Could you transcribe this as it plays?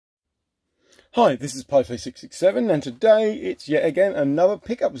Hi, this is Python667 and today it's yet again another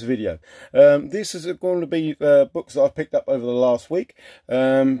pickups video. This is going to be books that I've picked up over the last week,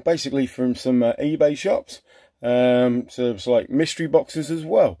 basically from some eBay shops. So it's like mystery boxes as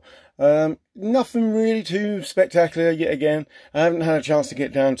well. Nothing really too spectacular yet again. I haven't had a chance to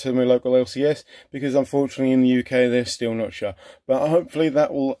get down to my local LCS because unfortunately in the UK they're still not shut. But hopefully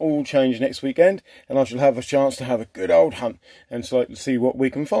that will all change next weekend and I shall have a chance to have a good old hunt and so see what we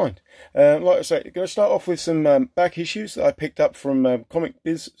can find. Like I say, I'm going to start off with some back issues that I picked up from Comic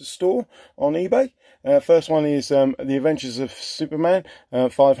Biz store on eBay. First one is The Adventures of Superman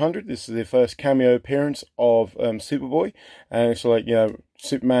 500. This is the first cameo appearance of Superboy, and it's like, you know,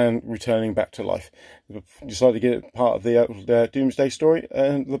 Superman returning back to life. Decided to get it part of the Doomsday story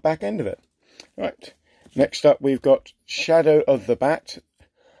and the back end of it. Right. Next up, we've got Shadow of the Bat,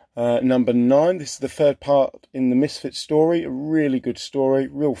 number 9. This is the third part in the Misfits story. A really good story,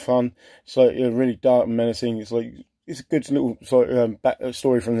 real fun. It's like really dark and menacing. It's a good little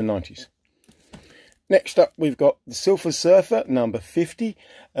story from the 90s. Next up, we've got The Silver Surfer, number 50.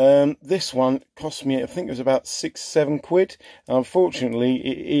 This one cost me, I think it was about £6-7 quid. Unfortunately,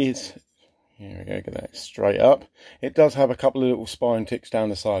 it is, here we go, get that straight up. It does have a couple of little spine ticks down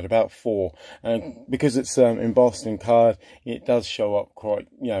the side, about 4. And because it's embossed in card, it does show up quite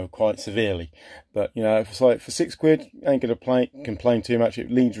severely. But, you know, it's like for £6 quid, ain't going to complain too much. It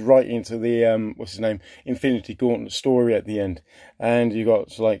leads right into the, what's his name, Infinity Gauntlet story at the end. And you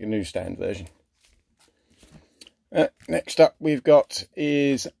got like a newsstand version. Next up we've got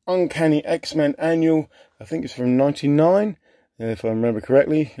is Uncanny X-Men Annual. I think it's from 99, if I remember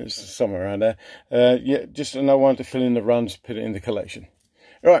correctly. It's somewhere around there. Yeah, just another one to fill in the runs, put it in the collection.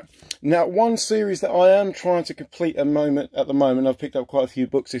 Right, now one series that I am trying to complete at the moment, I've picked up quite a few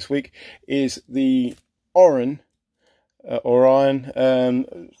books this week, is the Orion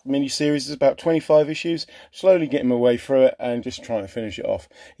mini-series. Is about 25 issues. Slowly getting my way through it and just trying to finish it off.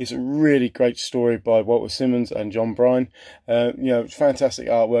 It's a really great story by Walter Simmons and John Bryan. You know, fantastic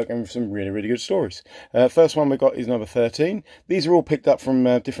artwork and some really good stories. First one we got is number 13. These are all picked up from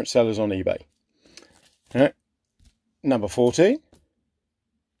different sellers on eBay. Number 14.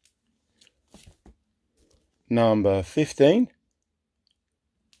 Number 15.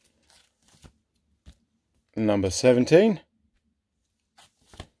 Number 17,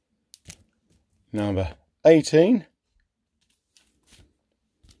 number 18,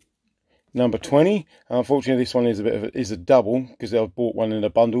 number 20. Unfortunately, this one is a double because I bought one in a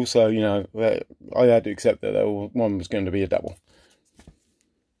bundle, so you know I had to accept that one was going to be a double.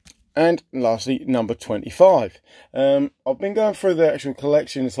 And lastly, number 25. I've been going through the actual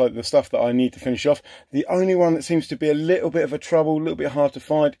collection. It's like the stuff that I need to finish off. The only one that seems to be a little bit of a trouble, a little bit hard to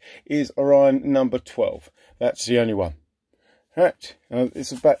find, is Orion number 12. That's the only one. Right.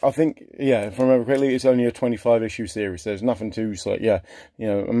 It's about, I think, yeah, if I remember correctly, it's only a 25 issue series. There's nothing too, like, yeah, you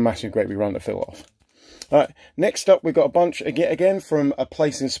know, a massive great big run to fill off. Alright, next up we've got a bunch again from A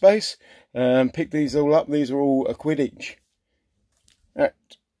Place in Space. Pick these all up. These are all £1 each. Right.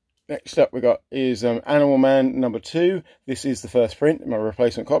 Next up we got is Animal Man number 2. This is the first print, my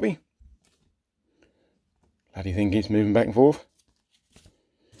replacement copy. Bloody thing keeps moving back and forth.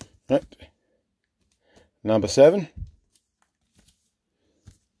 Right. Number 7.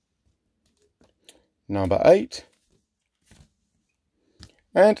 Number 8.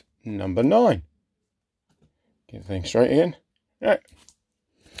 And number 9. Get the thing straight again. Right.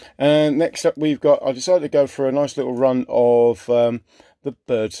 And next up we've got, I decided to go for a nice little run of the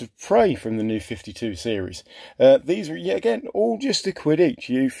Birds of Prey from the new 52 series. These are, yet again, all just £1 each.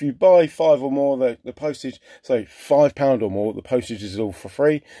 If you buy 5 or more, the postage, so £5 or more, the postage is all for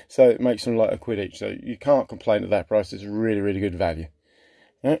free, so it makes them like £1 each. So you can't complain at that price. It's really good value.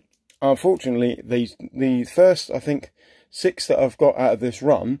 Right. Unfortunately, the first, I think, 6 that I've got out of this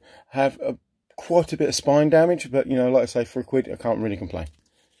run have quite a bit of spine damage, but, you know, like I say, for £1, I can't really complain.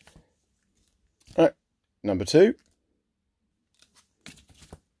 Right. Number 2.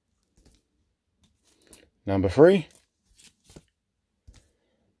 Number 3,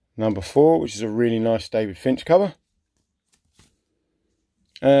 number 4, which is a really nice David Finch cover,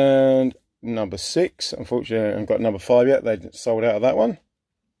 and number 6. Unfortunately, I haven't got number 5 yet. They sold out of that one.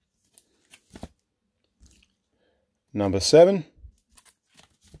 Number 7,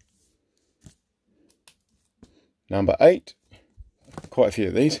 number 8. Quite a few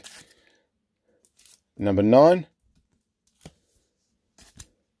of these. Number 9.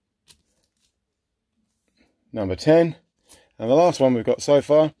 Number 10, and the last one we've got so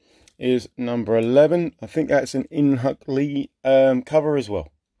far is number 11. I think that's an In-Huck Lee cover as well.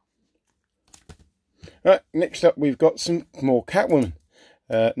 Right, next up we've got some more Catwoman.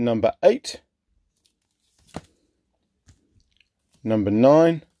 Number 8, number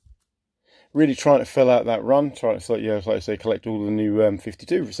 9. Really trying to fill out that run, trying to, like I say, collect all the new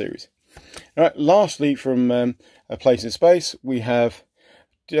 52 series. All right, lastly from A Place in Space, we have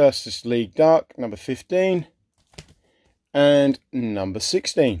Justice League Dark, number 15, and number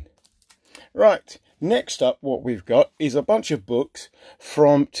 16. Right, next up what we've got is a bunch of books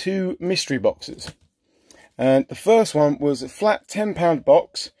from 2 mystery boxes. And the first one was a flat £10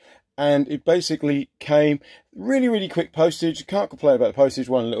 box, and it basically came really quick postage. Can't complain about the postage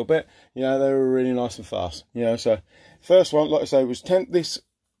one a little bit. You know, they were really nice and fast. You know, so first one, like I say, was 10. This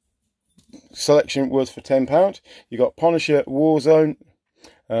selection was for £10. You got Punisher Warzone,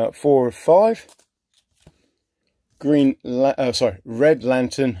 4 of 5. Red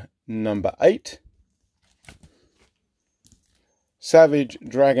Lantern, number 8. Savage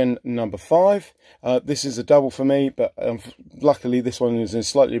Dragon, number 5. This is a double for me, but luckily this one is in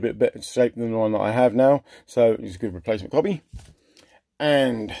slightly a bit better shape than the one that I have now, so it's a good replacement copy.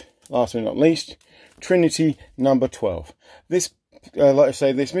 And last but not least, Trinity, number 12. This, like I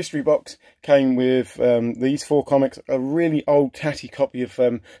say, this mystery box came with these 4 comics, a really old tatty copy of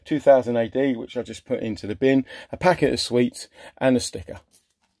 2000 AD, which I just put into the bin, a packet of sweets, and a sticker.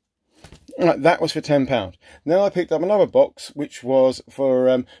 Right, that was for £10. Then I picked up another box, which was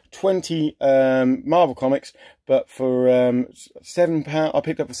for 20 Marvel comics, but for £7. I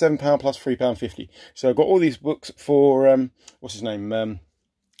picked up for £7 plus £3.50. So I got all these books for what's his name,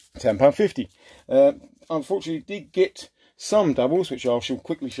 £10.50. Unfortunately, did get some doubles, which I shall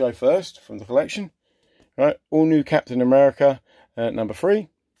quickly show first from the collection. Right, all new Captain America, number 3.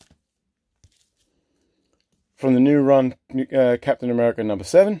 From the new run, Captain America, number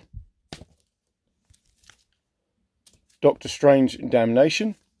 7. Doctor Strange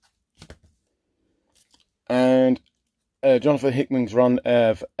Damnation, and Jonathan Hickman's run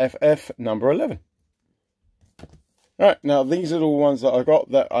of FF number 11. Alright, now these are the ones that I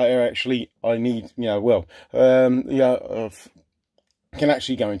got that I need, you know, well, can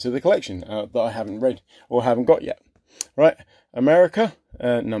actually go into the collection that I haven't read or haven't got yet. Right, America,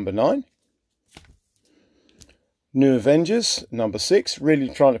 number 9. New Avengers, number 6. Really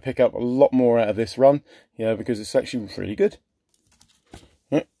trying to pick up a lot more out of this run, yeah, because it's actually really good.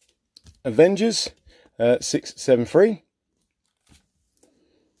 Right. Avengers, 673.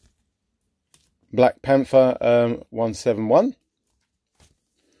 Black Panther, 171.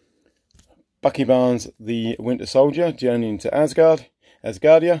 Bucky Barnes, the Winter Soldier, Journey into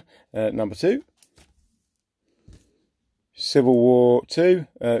Asgardia, number 2. Civil War 2,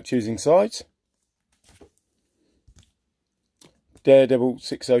 Choosing Sides. Daredevil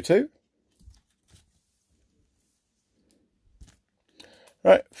 602.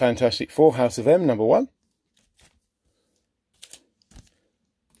 Right, Fantastic Four, House of M, number 1.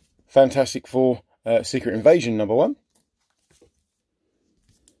 Fantastic Four, Secret Invasion, number 1.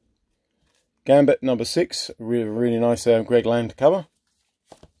 Gambit, number 6, really nice Greg Land cover.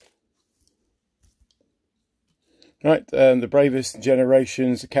 Right, The Bravest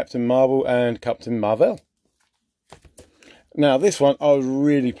Generations, Captain Marvel and Captain Marvel. Now, this one I was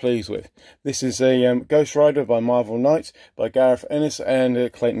really pleased with. This is a Ghost Rider by Marvel Knights by Gareth Ennis and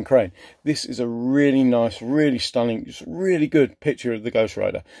Clayton Crane. This is a really nice, really stunning, just really good picture of the Ghost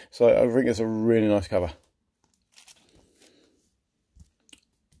Rider. So I think it's a really nice cover.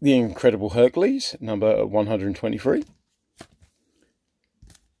 The Incredible Hercules, number 123.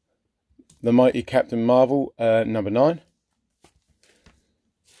 The Mighty Captain Marvel, number 9.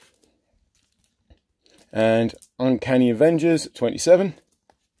 And Uncanny Avengers 27.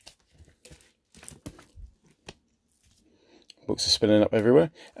 Books are spinning up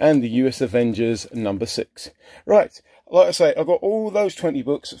everywhere. And the US Avengers number 6. Right, like I say, I've got all those 20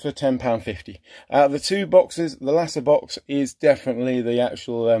 books for £10.50. Out of the 2 boxes, the latter box is definitely the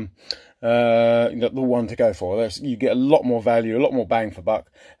actual the one to go for. You get a lot more value, a lot more bang for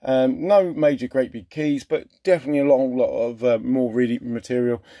buck. No major great big keys, but definitely a lot of more reading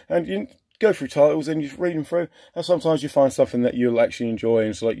material. And you go through titles and you read them through, and sometimes you find something that you'll actually enjoy and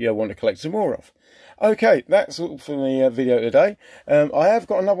it's like you want to collect some more of. Okay, that's all for the video today. I have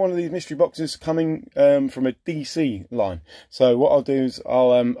got another one of these mystery boxes coming from a DC line. So what I'll do is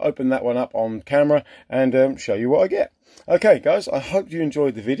I'll open that one up on camera and show you what I get. Okay, guys, I hope you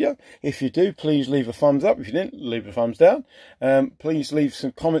enjoyed the video. If you do, please leave a thumbs up. If you didn't, leave a thumbs down. Please leave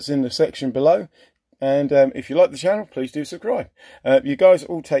some comments in the section below. And if you like the channel, please do subscribe. You guys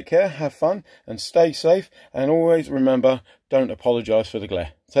all take care, have fun, and stay safe. And always remember, don't apologise for the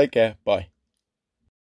glare. Take care. Bye.